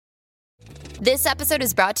This episode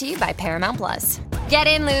is brought to you by Paramount Plus. Get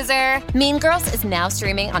in, loser! Mean Girls is now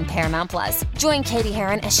streaming on Paramount Plus. Join Katie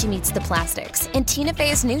Heron as she meets the plastics in Tina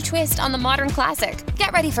Fey's new twist on the modern classic.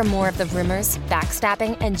 Get ready for more of the rumors,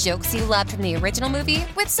 backstabbing, and jokes you loved from the original movie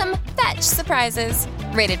with some fetch surprises.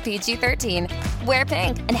 Rated PG-13. Wear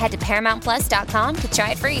pink and head to ParamountPlus.com to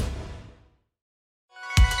try it free.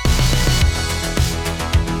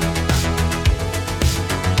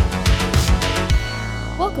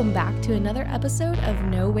 Welcome back to another episode of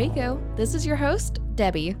No Waco. This is your host,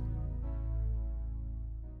 Debbie.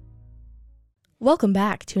 Welcome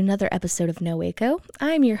back to another episode of No Waco.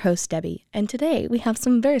 I'm your host, Debbie, and today we have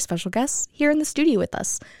some very special guests here in the studio with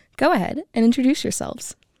us. Go ahead and introduce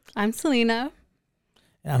yourselves. I'm Selena.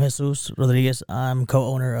 I'm Jesus Rodriguez. I'm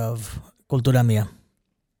co-owner of Cultura Mia.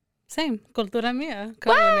 Same. Cultura Mia.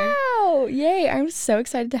 Co-owner. Wow! Yay! I'm so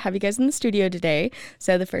excited to have you guys in the studio today.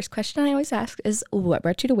 So the first question I always ask is, what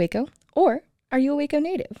brought you to Waco? Or, are you a Waco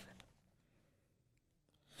native?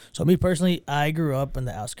 So me personally, I grew up in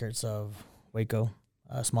the outskirts of Waco,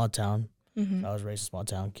 a small town. Mm-hmm. I was raised a small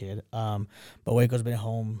town kid. But Waco's been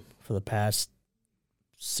home for the past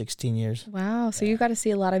 16 years. Wow, so you got to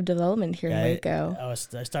see a lot of development here in Waco.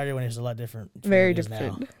 I started when it was a lot different. Very than it is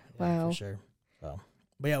different. now. Wow. For sure. So,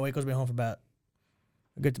 but yeah, Waco's been home for about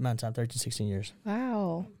a good amount of time, 13, 16 years.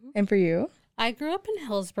 Wow. And for you? I grew up in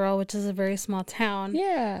Hillsboro, which is a very small town.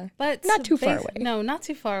 Yeah. But not too far away. No, not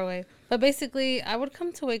too far away. But basically, I would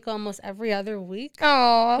come to Waco almost every other week.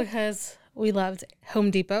 Aww. Because we loved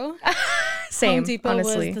Home Depot. Same, Home Depot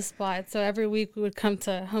honestly. was the spot. So every week we would come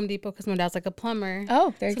to Home Depot because my dad's like a plumber.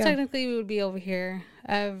 Oh, there you go. So technically we would be over here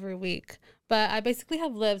every week. But I basically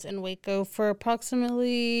have lived in Waco for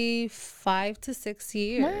approximately 5 to 6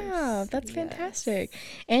 years. Wow, that's fantastic.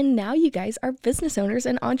 And now you guys are business owners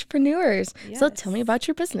and entrepreneurs. Yes. So tell me about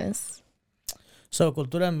your business. So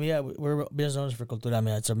Cultura Mia, we're business owners for Cultura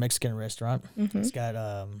Mia. It's a Mexican restaurant. Mm-hmm. It's got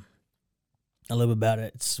a little bit about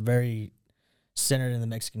it. It's very centered in the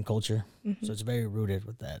Mexican culture, so it's very rooted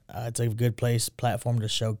with that. It's a good platform to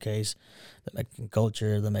showcase the Mexican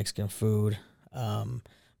culture, the Mexican food,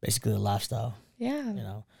 basically the lifestyle. Yeah.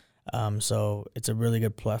 You know, so it's a really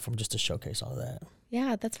good platform just to showcase all of that.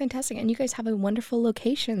 Yeah, that's fantastic. And you guys have a wonderful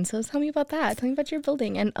location. So tell me about that. Tell me about your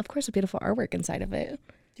building and, of course, a beautiful artwork inside of it.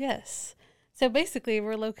 Yes. So basically,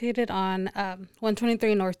 we're located on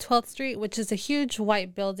 123 North 12th Street, which is a huge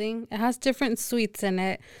white building. It has different suites in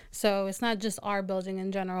it. So it's not just our building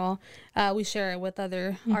in general. We share it with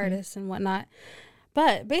other artists and whatnot.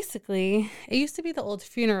 But basically, it used to be the old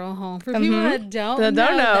funeral home. For people that don't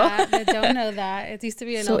know that, it used to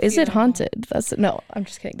be an So old is it funeral home. haunted? No, I'm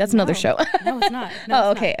just kidding. That's another show. No, it's not.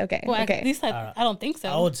 Oh, it's okay, not. okay, Well, okay. At least I don't think so.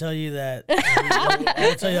 I will tell you that. I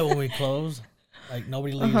will tell you that when we close, like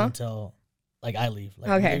nobody leaves until. Like I leave.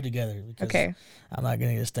 Like we leave together because I'm not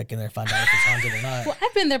gonna get stuck in there and find out if it's haunted or not. Well,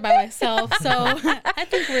 I've been there by myself, so I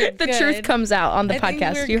think we're The good. truth comes out on the I think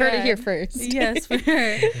podcast. we're You heard it good. here first. Yes, for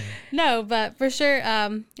sure. No, but for sure,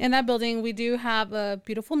 in that building, we do have a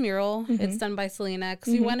beautiful mural. It's done by Selena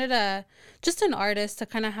because we wanted just an artist to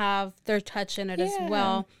kind of have their touch in it as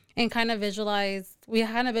well and kind of visualize. We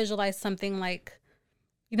kind of visualize something like,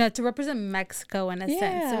 you know, to represent Mexico in a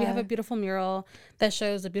sense. So we have a beautiful mural that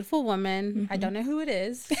shows a beautiful woman. I don't know who it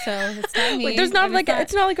is, so it's not me. Wait, it's not like a person.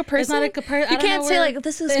 It's not like a person. You can't say like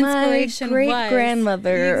this is my great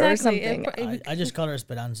grandmother or something. I just call her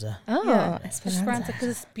Esperanza. Oh, Yeah, Esperanza. because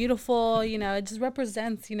it's beautiful. You know, it just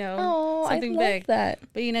represents, you know, Oh, something I love big. that.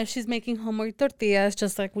 But you know, she's making homemade tortillas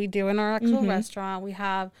just like we do in our actual restaurant. We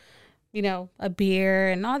have, you know, a beer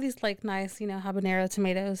and all these like nice, you know, habanero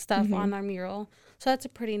tomato stuff on our mural. So that's a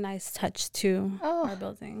pretty nice touch to our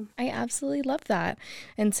building. I absolutely love that.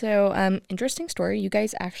 And so, interesting story. You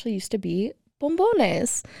guys actually used to be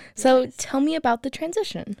Bombones. So tell me about the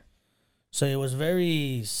transition. So it was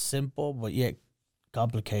very simple, but yet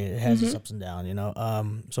complicated. It has its ups and downs, you know.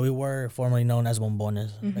 So we were formerly known as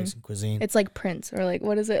Bombones, Mexican cuisine. It's like Prince, or like,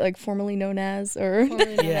 what is it, like formerly known as, or?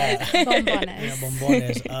 Yeah. Bombones. Yeah,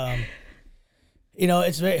 Bombones. You know,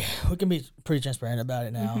 we can be pretty transparent about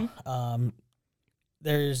it now.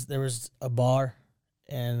 There was a bar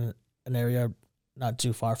in an area not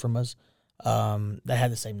too far from us that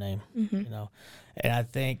had the same name, you know, and I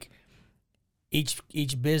think each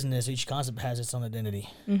business, each concept has its own identity,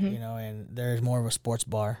 you know, and there's more of a sports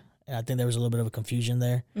bar, and I think there was a little bit of a confusion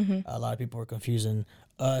there. A lot of people were confusing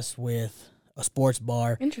us with a sports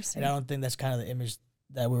bar. Interesting. And I don't think that's kind of the image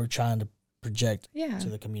that we were trying to project to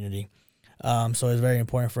the community. So it's very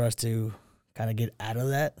important for us to kind of get out of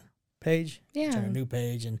that page. Yeah. Turn a new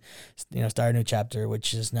page and, start a new chapter,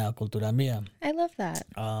 which is now Cultura Mia. I love that.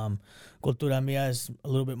 Cultura Mia is a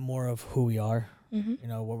little bit more of who we are,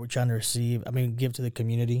 what we're trying to give to the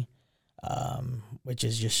community, which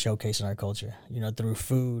is just showcasing our culture, through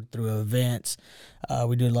food, through events.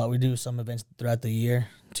 We do some events throughout the year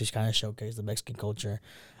to kind of showcase the Mexican culture,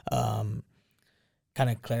 kind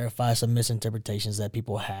of clarify some misinterpretations that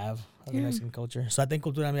people have of the Mexican culture. So I think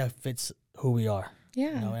Cultura Mia fits who we are.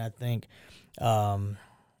 Yeah. And I think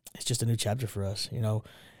it's just a new chapter for us.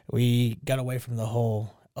 We got away from the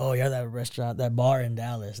whole, that restaurant, that bar in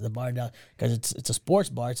Dallas, because it's a sports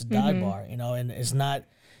bar, it's a dive bar, and it's not.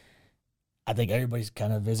 I think everybody's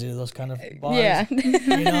kind of visited those kind of bars. Yeah.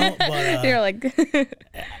 But you're like,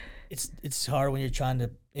 it's hard when you're trying to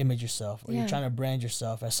image yourself or you're trying to brand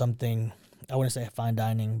yourself as something. I wouldn't say fine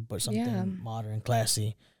dining, but something modern,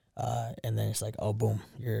 classy. And then it's like, oh, boom,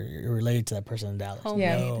 you're related to that person in Dallas.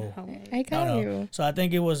 Homemade. I got you. So I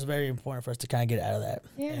think it was very important for us to kind of get out of that.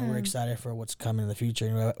 Yeah. And we're excited for what's coming in the future.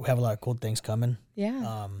 And we have a lot of cool things coming.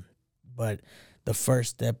 Yeah. But the first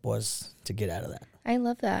step was to get out of that. I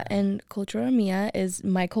love that. And Cultura Mia is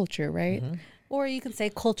my culture, right? Mm-hmm. Or you can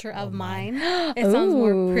say culture of mine. It sounds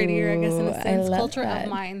more prettier, I guess, in a sense. Culture that. of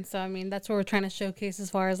mine. So, that's what we're trying to showcase as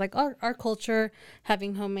far as, like, our culture,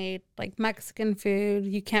 having homemade, like, Mexican food.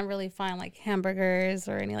 You can't really find, like, hamburgers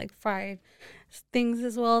or any, like, fried things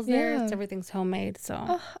as well as there. Everything's homemade. So,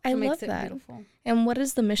 I it love makes that. it beautiful. And what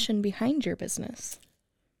is the mission behind your business?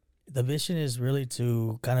 The mission is really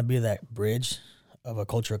to kind of be that bridge of a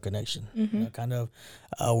cultural connection, kind of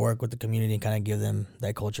work with the community and kind of give them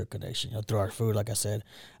that cultural connection, through our food. Like I said,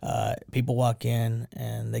 people walk in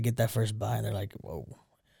and they get that first bite and they're like, whoa,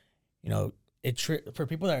 for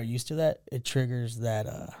people that are used to that, it triggers that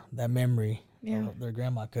memory of their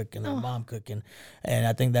grandma cooking, their mom cooking. And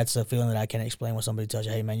I think that's a feeling that I can't explain when somebody tells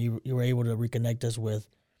you, hey man, you were able to reconnect us with,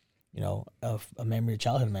 a memory, a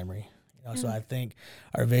childhood memory. So I think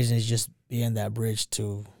our vision is just being that bridge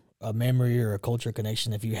to a memory or a culture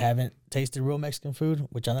connection. If you haven't tasted real Mexican food,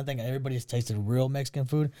 which I don't think everybody's tasted real Mexican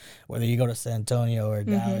food, whether you go to San Antonio or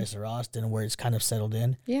Dallas or Austin, where it's kind of settled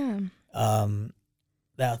in. Yeah.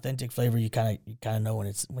 That authentic flavor, you kind of know when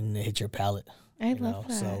it hits your palate. I love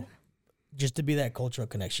that. So just to be that cultural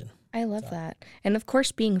connection. I love that. And of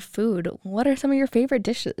course, being food, what are some of your favorite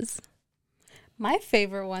dishes? My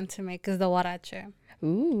favorite one to make is the huarache.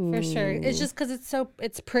 Ooh. For sure. It's just because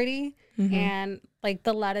it's pretty and like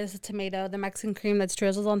the lettuce, the tomato, the Mexican cream that's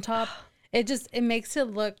drizzled on top. It makes it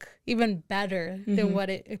look even better than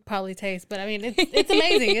what it probably tastes. But it's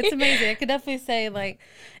amazing. It's amazing. I could definitely say, like,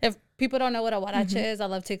 if people don't know what a huarache is, I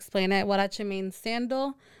love to explain it. Huarache means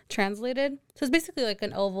sandal, translated. So it's basically like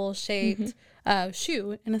an oval shaped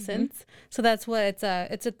shoe in a sense. So that's what it's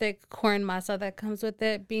a thick corn masa that comes with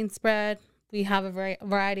it, bean spread. We have a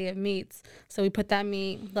variety of meats. So we put that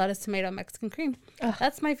meat, lettuce, tomato, Mexican cream.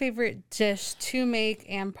 That's my favorite dish to make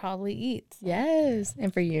and probably eat. Yes.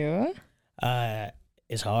 And for you?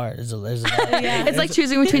 It's hard. There's a lot. It's like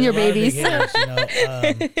choosing between your babies.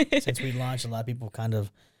 Since we launched, a lot of people kind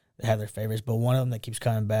of have their favorites, but one of them that keeps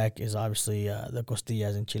coming back is obviously the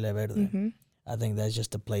costillas in chile verde. I think that's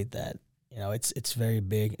just a plate that, it's very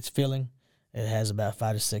big. It's filling. It has about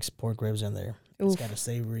 5 to 6 pork ribs in there. It's got a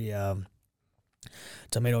savory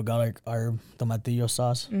tomato, garlic, herb, tomatillo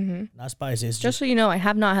sauce. Not spicy. It's just so you know, I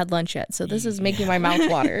have not had lunch yet, so this is making my mouth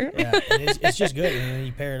water. It's just good. And then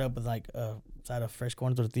you pair it up with like a side of fresh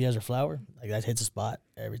corn tortillas or flour. Like that hits a spot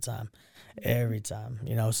every time.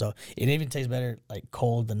 So it even tastes better like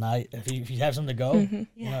cold the night. If you have something to go,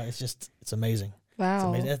 it's amazing. Wow. It's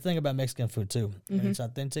amazing. That's the thing about Mexican food too. When it's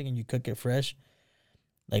authentic and you cook it fresh,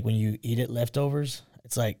 like when you eat it leftovers,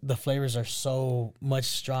 it's like the flavors are so much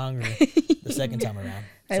stronger the second time around.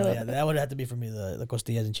 So that would have to be for me, the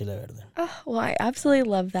costillas and chile verde. Oh, well, I absolutely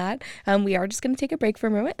love that. We are just going to take a break for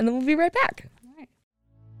a moment, and then we'll be right back. All right.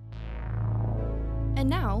 And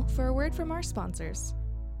now for a word from our sponsors.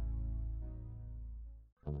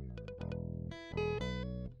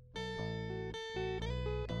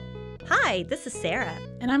 Hi, this is Sarah.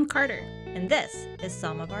 And I'm Carter. And this is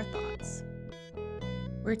Some of Our Thoughts.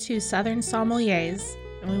 We're two Southern sommeliers,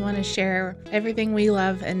 and we want to share everything we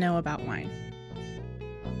love and know about wine.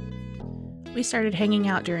 We started hanging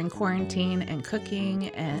out during quarantine and cooking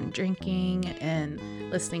and drinking and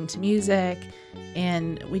listening to music,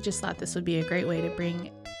 and we just thought this would be a great way to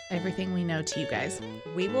bring everything we know to you guys.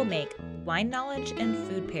 We will make wine knowledge and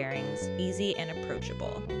food pairings easy and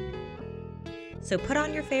approachable. So put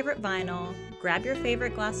on your favorite vinyl, grab your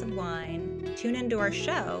favorite glass of wine, tune into our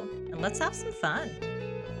show, and let's have some fun.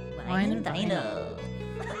 Wine and vinyl.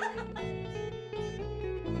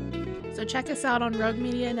 So check us out on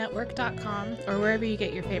roguemedianetwork.com or wherever you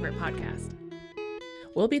get your favorite podcast.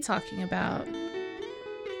 We'll be talking about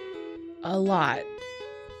a lot.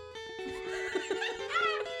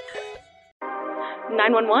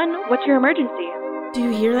 911, what's your emergency? Do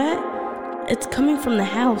you hear that? It's coming from the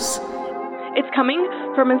house. It's coming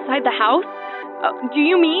from inside the house? Do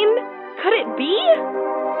you mean? Could it be?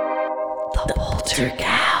 The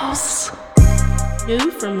Poltergeist.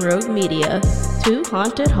 New from Rogue Media. Two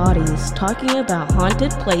haunted hotties talking about haunted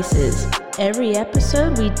places. Every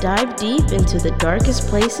episode we dive deep into the darkest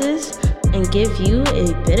places and give you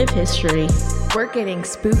a bit of history. We're getting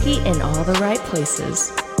spooky in all the right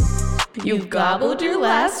places. You've gobbled your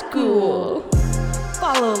last ghoul.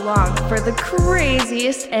 Follow along for the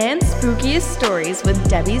craziest and spookiest stories with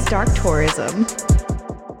Debbie's Dark Tourism.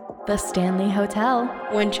 The Stanley Hotel,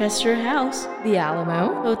 Winchester House, The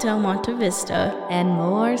Alamo, Hotel Monte Vista, and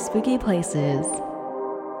more spooky places.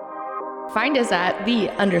 Find us at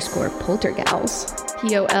 _Poltergals. POLTERGALS.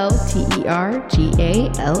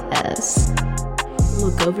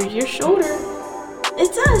 Look over your shoulder.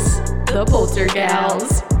 It's us, The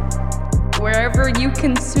Poltergals. Wherever you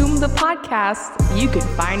consume the podcast, you can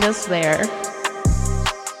find us there.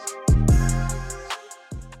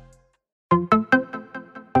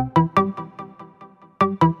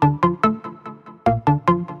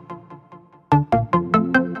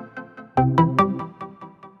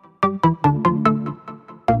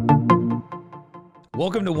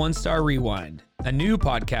 Welcome to One Star Rewind, a new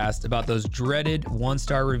podcast about those dreaded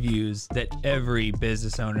one-star reviews that every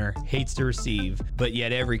business owner hates to receive, but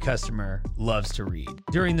yet every customer loves to read.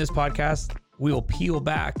 During this podcast, we will peel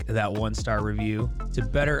back that one-star review to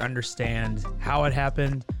better understand how it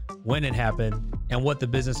happened, when it happened, and what the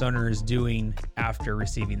business owner is doing after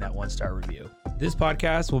receiving that one-star review. This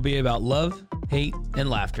podcast will be about love, hate, and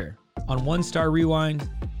laughter. On One Star Rewind,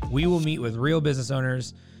 we will meet with real business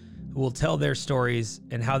owners who will tell their stories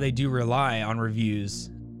and how they do rely on reviews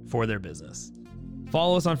for their business.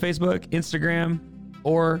 Follow us on Facebook, Instagram,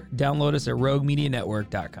 or download us at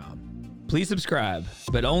roguemedianetwork.com. Please subscribe,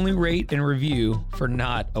 but only rate and review for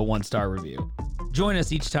not a one-star review. Join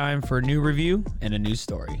us each time for a new review and a new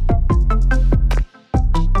story.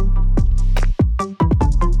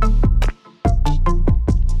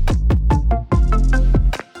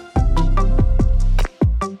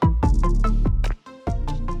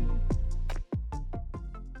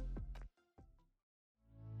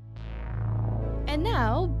 And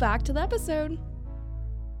now, back to the episode.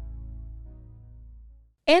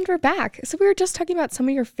 And we're back. So we were just talking about some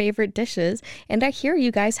of your favorite dishes, and I hear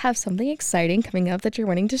you guys have something exciting coming up that you're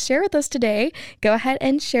wanting to share with us today. Go ahead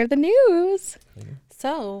and share the news.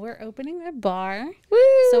 So we're opening a bar. Woo!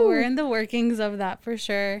 So we're in the workings of that for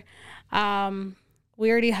sure. We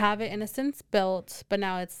already have it in a sense built, but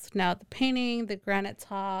now the painting, the granite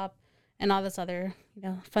top, and all this other,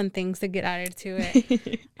 fun things to get added to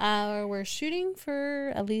it. We're shooting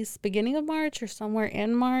for at least beginning of March or somewhere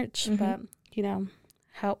in March, but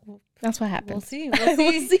how That's what happens. We'll see.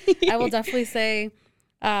 We'll see. I will definitely say,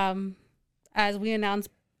 as we announced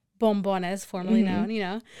Bombones, formerly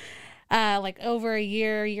known, like over a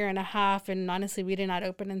year and a half, and honestly, we did not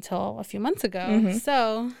open until a few months ago.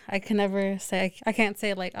 So I can never say, I can't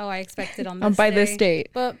say like, oh, I expect it on this by day, this date.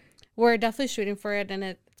 but we're definitely shooting for it,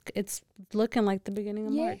 and it's looking like the beginning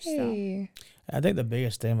of March. So I think the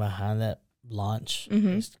biggest thing behind that launch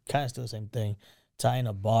is kind of still the same thing, tying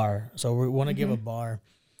a bar. So we want to give a bar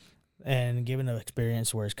and giving an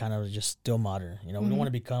experience where it's kind of just still modern. We don't want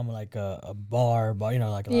to become like a bar, like a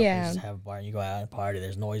lot of places have a bar and you go out and party,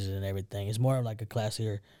 there's noises and everything. It's more of like a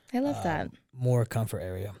classier, I love that. more comfort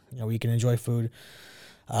area, where you can enjoy food.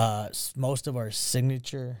 Most of our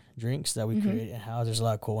signature drinks that we create in-house, there's a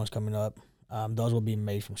lot of cool ones coming up. Those will be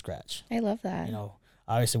made from scratch. I love that.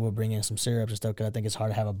 Obviously we'll bring in some syrups and stuff because I think it's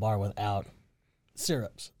hard to have a bar without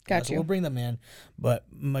syrups. Got So you. we'll bring them in, but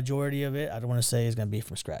majority of it, I don't want to say is going to be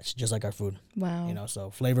from scratch, just like our food. Wow. So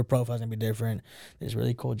flavor profile is going to be different. There's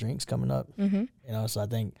really cool drinks coming up. So I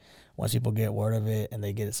think once people get word of it and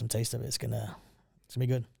they get some taste of it, it's gonna be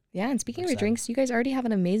good. Yeah, and speaking of your drinks, you guys already have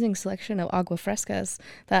an amazing selection of agua frescas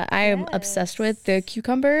that I am obsessed with. The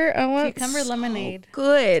cucumber lemonade.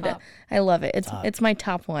 Good. Top. I love it. It's my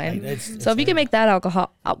top one. It's So if you can make that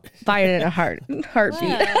alcohol, I'll buy it in a heartbeat.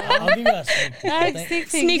 I'll give you a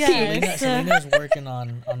Sneak peek. Selena's working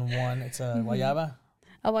on one. It's a guayaba.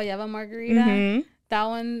 A guayaba margarita. That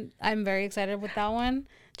one, I'm very excited with that one.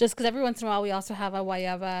 Just because every once in a while we also have a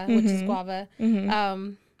guayaba, which is guava,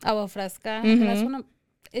 agua fresca. And that's one of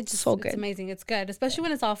It's just, So it's good. amazing. It's good, especially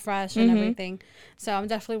when it's all fresh and everything. So I'm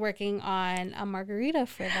definitely working on a margarita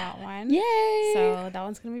for that one. Yay! So that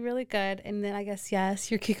one's gonna be really good. And then I guess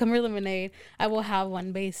your cucumber lemonade. I will have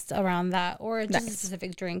one based around that, or just a Nice.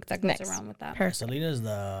 specific drink that goes Nice. around with that. Perfect. Selena's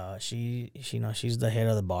she's the head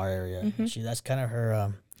of the bar area. That's kind of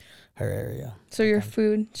her area. So your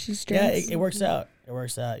food, she's Yeah, drinks. it works out. It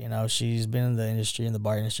works out. You know, she's been in the industry, in the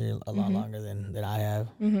bar industry, a lot longer than I have.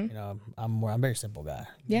 You know, I'm a very simple guy.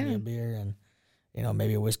 Give me Yeah. a beer and, you know,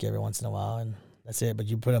 maybe a whiskey every once in a while, and that's it. But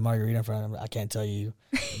you put a margarita in front of them, I can't tell you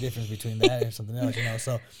the difference between that and something else. You know,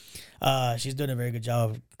 so she's doing a very good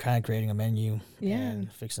job of kind of creating a menu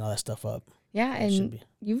and fixing all that stuff up. Yeah, It should and be.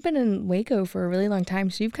 you've been in Waco for a really long time,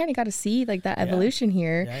 so you've kind of got to see like that evolution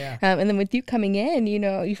here. Yeah. And then with you coming in, you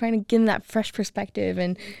know, you find getting that fresh perspective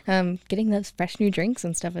and getting those fresh new drinks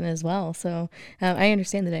and stuff in as well. So I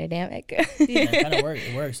understand the dynamic. Yeah, it kind of works.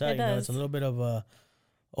 It works out. It You know, does. it's a little bit of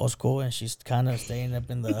old school, and she's kind of staying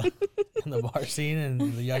up in the in the bar scene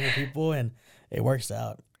and the younger people, and it works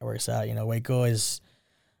out. It works out. You know, Waco is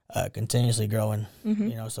continuously growing.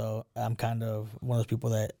 You know, so I'm kind of one of those people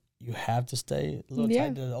that you have to stay a little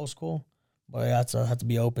tight to the old school, but I also have to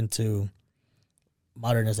be open to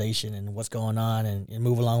modernization and what's going on and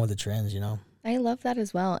move along with the trends. You know. I love that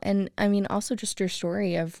as well. And I mean, also just your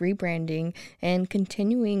story of rebranding and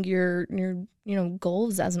continuing your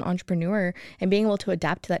goals as an entrepreneur and being able to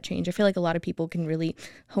adapt to that change. I feel like a lot of people can really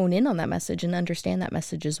hone in on that message and understand that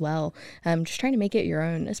message as well. Just trying to make it your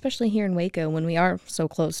own, especially here in Waco when we are so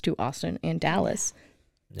close to Austin and Dallas.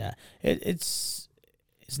 Yeah, it's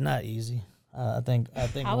not easy. I think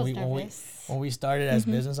I was nervous. when we started as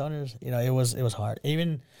business owners, you know, it was hard.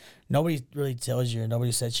 Even nobody really tells you,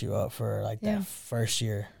 nobody sets you up for like that first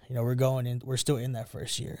year. You know, we're still in that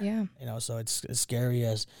first year. Yeah. You know, so it's scary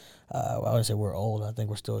as I wouldn't say we're old. I think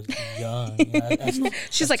we're still young. You know,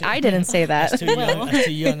 She's like, I didn't say that. as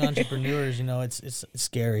two young entrepreneurs, you know, it's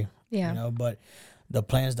scary. Yeah. You know, but the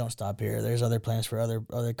plans don't stop here. There's other plans for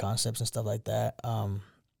other concepts and stuff like that.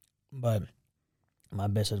 But my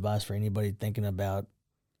best advice for anybody thinking about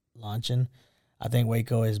launching, I think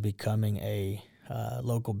Waco is becoming a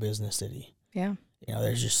local business city. Yeah. You know,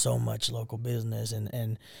 there's just so much local business,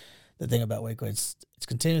 and the thing about Waco, it's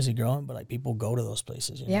continuously growing, but like people go to those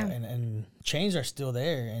places, you know, and chains are still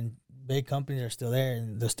there, and big companies are still there,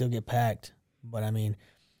 and they'll still get packed. But I mean,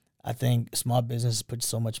 I think small business put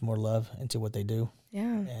so much more love into what they do. Yeah.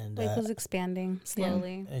 And Waco's expanding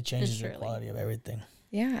slowly. it changes the surely. quality of everything.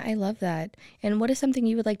 Yeah, I love that. And what is something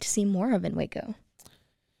you would like to see more of in Waco?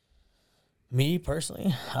 Me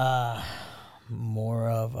personally, more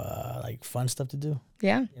of like fun stuff to do.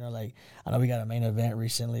 Yeah. You know, like I know we got a main event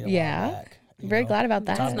recently. Yeah. Back, Very glad about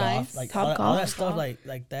that. Top nice. Golf, like Top all that Golf. stuff,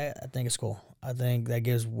 like that. I think it's cool. I think that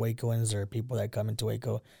gives Wacoans or people that come into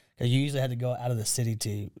Waco, because you usually had to go out of the city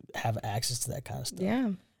to have access to that kind of stuff. Yeah.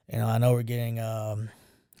 You know, I know we're getting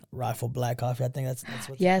Rifle Black Coffee. I think that's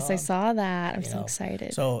what Yes, I it's called. saw that. I'm You so know,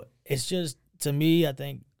 excited. So it's just, to me, I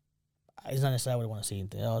think it's not necessarily I would want to see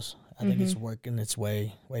anything else. I think it's working its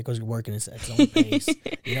way. Waco's working its own pace.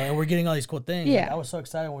 You know, and we're getting all these cool things. Yeah. Like, I was so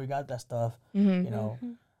excited when we got that stuff. You know,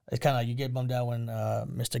 it's kind of like you get bummed out when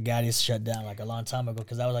Mr. Gaddy's shut down like a long time ago,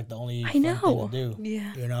 because that was like the only fun know. thing to do.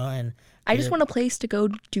 Yeah. You know, and I just want a place to go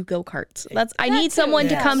do go-karts. I need too. someone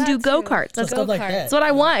to Yeah, come that do too. go-karts. so That's, stuff like go-karts. that. that's what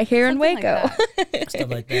I want here in Something like Waco. Stuff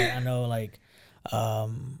like that. I know, like,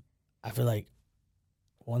 I feel like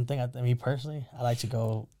one thing, me personally, I like to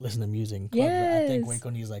go listen to music in clubs. I think Yes. Waco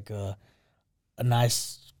needs like a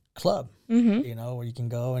nice club, Mm-hmm. you know, where you can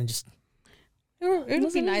go and just It would be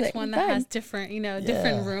Listen to nice music, one fun. that has different,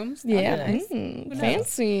 different Yeah. rooms. Yeah. That'd be nice. Mm, knows?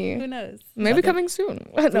 fancy. Who knows? Maybe coming soon.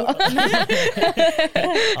 No.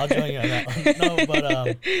 I'll join you on that one. No,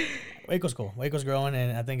 but Waco's cool. Waco's growing,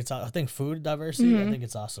 and I think food diversity. I think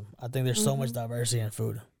it's awesome. I think there's so much diversity in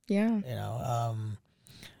food. Yeah. You know,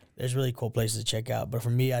 there's really cool places to check out. But for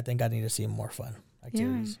me, I think I need to see more fun Yeah.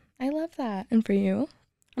 activities. I love that. And for you?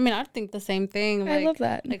 I mean, I think the same thing. I Like, love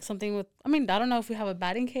that. Like something with, I mean, I don't know if we have a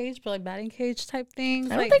batting cage, but like batting cage type things. I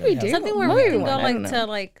don't like, think we do. Something where Maybe we can one, go I like don't know. to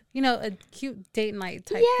like, a cute date night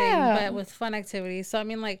type Yeah. thing, but with fun activities. So, I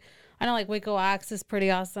mean, like, I know like Waco Axe is pretty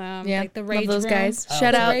awesome. Yeah. Like the Love Rage those Room. guys. Oh,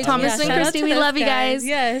 Shout so out Rage- Thomas yeah, and shout out Christy. to We those love you guys.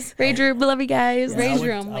 Yes. Rage Room, we love you guys. Yeah, Rage I went,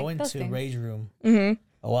 Room, I like went those to things. Rage Room Mm-hmm.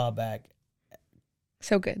 a while back.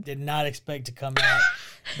 So good. Did not expect to come out.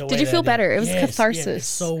 The Did way you that feel I did. better? It was Yes, catharsis. Yeah, it's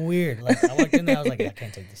so weird. Like I walked in there, I was like, I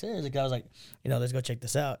can't take this seriously. I was like, let's go check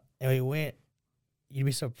this out. And we went. You'd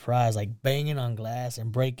be surprised, like banging on glass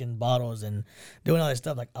and breaking bottles and doing all this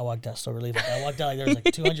stuff. Like I walked out so relieved. Like I walked out like there was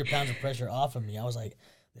like 200 pounds of pressure off of me. I was like,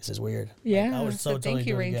 this is weird. Yeah. I would so totally thank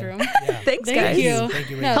you, do it Range again. Room. Yeah. Thanks, Thank guys. you. Thank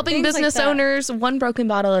you, No, Range Helping things like business that. owners one broken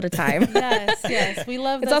bottle at a time. Yes, we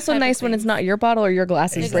love. It's those also type of nice when it's things. not your bottle or your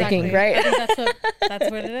glass is Exactly. breaking, right? I think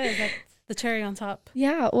that's what it is. That's the cherry on top.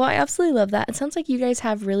 Yeah, well, I absolutely love that. It sounds like you guys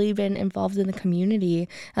have really been involved in the community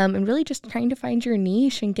and really just trying to find your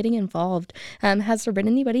niche and getting involved. Has there been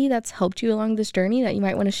anybody that's helped you along this journey that you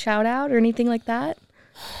might want to shout out or anything like that?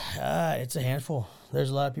 It's a handful. There's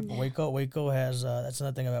a lot of people. Waco has, that's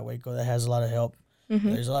another thing about Waco that has a lot of help.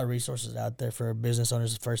 There's a lot of resources out there for business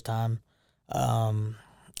owners the first time.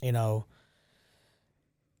 You know,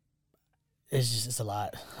 it's a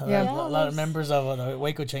lot. Yeah. A lot of members of the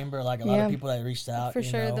Waco Chamber, like a lot of people that reached out. For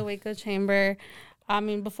sure, the Waco Chamber. I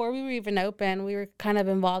mean, before we were even open, we were kind of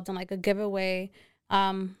involved in like a giveaway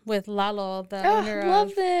with Lalo, the owner love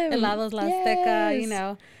of them. Lalo's La Azteca, you Yes.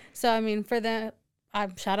 know. So, I mean, for them,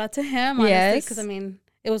 shout out to him, honestly, Yes. because, I mean,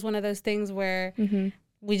 it was one of those things where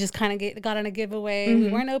we just kind of got on a giveaway. We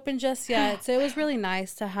weren't open just yet. So it was really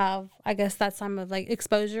nice to have, I guess, that time of like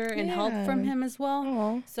exposure and help from him as well.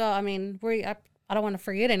 Aw. So, I mean, I don't want to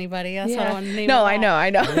forget anybody. That's what I want to name No, it I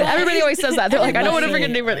all. know. Everybody always says that. They're like, I don't want to forget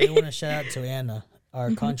I anybody. want to shout out to Anna,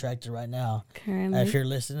 our contractor right now. Currently. If you're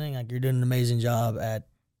listening, like you're doing an amazing job at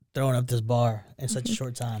throwing up this bar in such a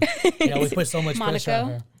short time. You know, we put so much pressure on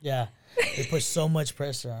her. Yeah. We put so much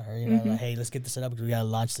pressure on her, you know, like, hey, let's get this set up because we got to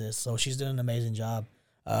launch this. So she's doing an amazing job.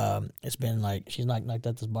 It's been like, she's knocked at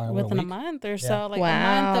this bar in Within a week. month or Yeah. so, like a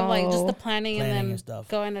month of like just the Planning planning and then and stuff.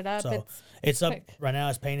 going it up. So it's up quick. right now.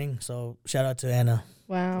 It's painting. So shout out to Anna.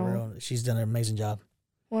 For Wow. real. She's done an amazing job.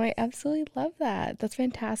 Well, I absolutely love that. That's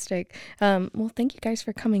fantastic. Well, thank you guys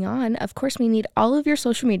for coming on. Of course, we need all of your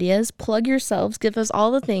social medias. Plug yourselves. Give us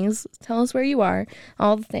all the things. Tell us where you are.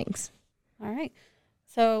 All the things. All right.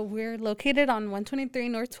 So we're located on 123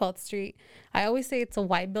 North 12th Street. I always say it's a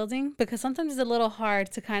white building because sometimes it's a little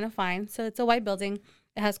hard to kind of find. So it's a white building.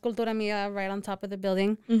 It has Cultura Mia right on top of the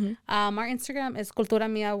building. Our Instagram is Cultura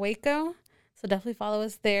Mia Waco. So definitely follow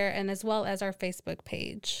us there, and as well as our Facebook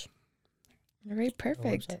page. All right,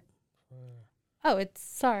 perfect. Oh,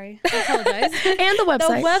 sorry. I apologize. And the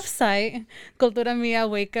website. The website,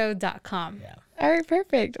 culturamiawaco.com. Yeah. All right,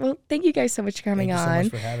 perfect. Well, thank you guys so much for coming Thank you so on. much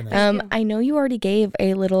for having us. I know you already gave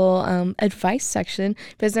a little advice section,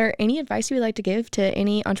 but is there any advice you would like to give to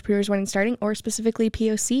any entrepreneurs wanting starting, or specifically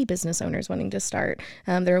POC business owners wanting to start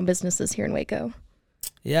their own businesses here in Waco?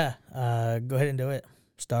 Yeah. Go ahead and do it.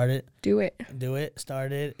 Start it. Do it.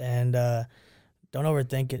 Start it, and don't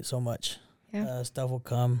overthink it so much. Yeah. Stuff will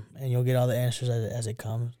come, and you'll get all the answers as it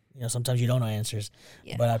comes. You know, sometimes you don't know answers,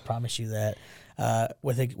 but I promise you that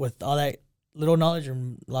with all that little knowledge or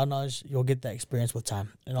a lot of knowledge, you'll get that experience with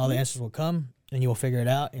time, and all the answers will come, and you'll figure it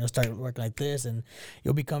out, and you'll start working like this, and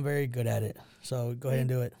you'll become very good at it. So go ahead and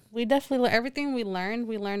do it. We definitely everything we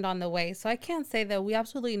learned on the way. So I can't say that we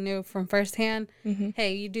absolutely knew from firsthand,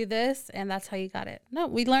 hey, you do this and that's how you got it. No,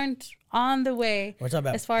 we learned on the way. We're talking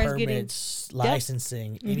about as far as getting permits,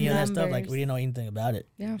 licensing, any of that stuff. Like, we didn't know anything about it.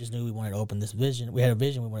 Yeah. We just knew we wanted to open this vision. We had a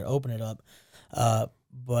vision. We wanted to open it up.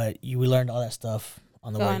 But we learned all that stuff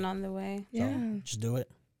on the going way. on the way. So Yeah. just do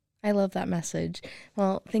it. I love that message.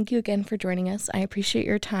 Well, thank you again for joining us. I appreciate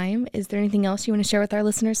your time. Is there anything else you want to share with our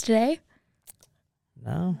listeners today?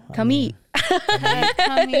 No. Come eat.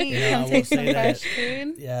 Come eat. You know, I Come will take some say that- fresh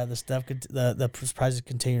food. Yeah, the stuff, the surprises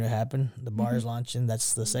continue to happen. The bar is launching.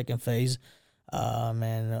 That's the second phase.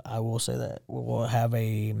 And I will say that we'll have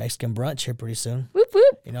a Mexican brunch here pretty soon. Whoop,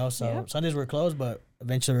 whoop. You know, so Sundays we're closed, but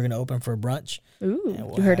eventually we're going to open for brunch. Ooh, And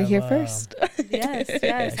we'll you heard it here have, first. Yes, yes.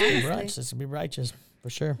 Mexican honestly. brunch. This will be righteous for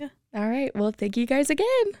sure. All right. Well, thank you guys again.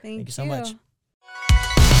 Thank you so much.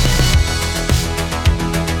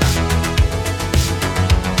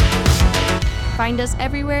 Find us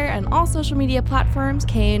everywhere on all social media platforms,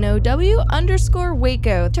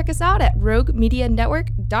 KNOW_Waco. Check us out at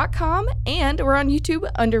roguemedianetwork.com, and we're on YouTube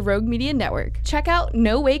under Rogue Media Network. Check out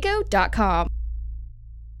nowaco.com.